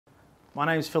My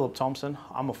name is Philip Thompson.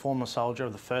 I'm a former soldier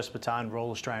of the 1st Battalion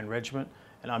Royal Australian Regiment,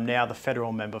 and I'm now the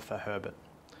federal member for Herbert.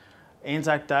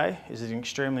 Anzac Day is an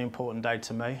extremely important day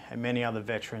to me and many other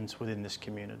veterans within this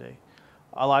community.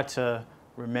 I like to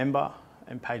remember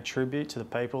and pay tribute to the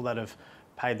people that have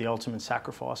paid the ultimate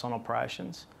sacrifice on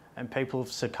operations and people who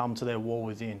have succumbed to their war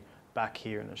within back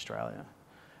here in Australia.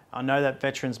 I know that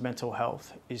veterans' mental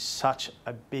health is such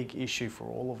a big issue for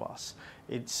all of us.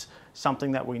 It's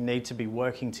something that we need to be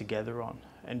working together on.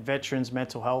 And veterans'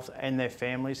 mental health and their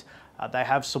families, they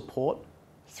have support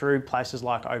through places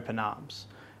like Open Arms.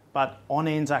 But on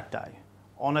Anzac Day,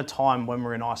 on a time when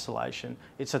we're in isolation,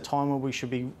 it's a time where we should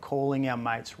be calling our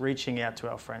mates, reaching out to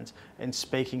our friends and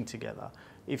speaking together.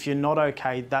 If you're not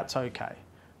okay, that's okay.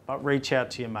 But reach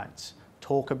out to your mates,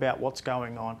 talk about what's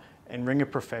going on and ring a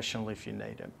professional if you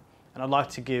need it. And I'd like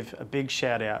to give a big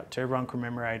shout out to everyone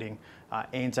commemorating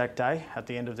Anzac Day at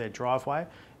the end of their driveway.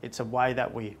 It's a way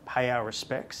that we pay our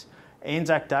respects.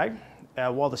 Anzac Day,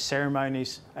 while the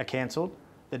ceremonies are cancelled,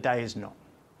 the day is not.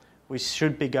 We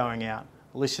should be going out,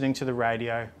 listening to the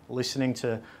radio, listening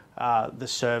to the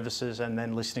services and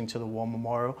then listening to the War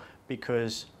Memorial,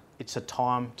 because it's a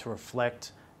time to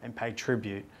reflect and pay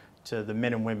tribute to the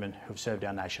men and women who've served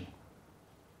our nation.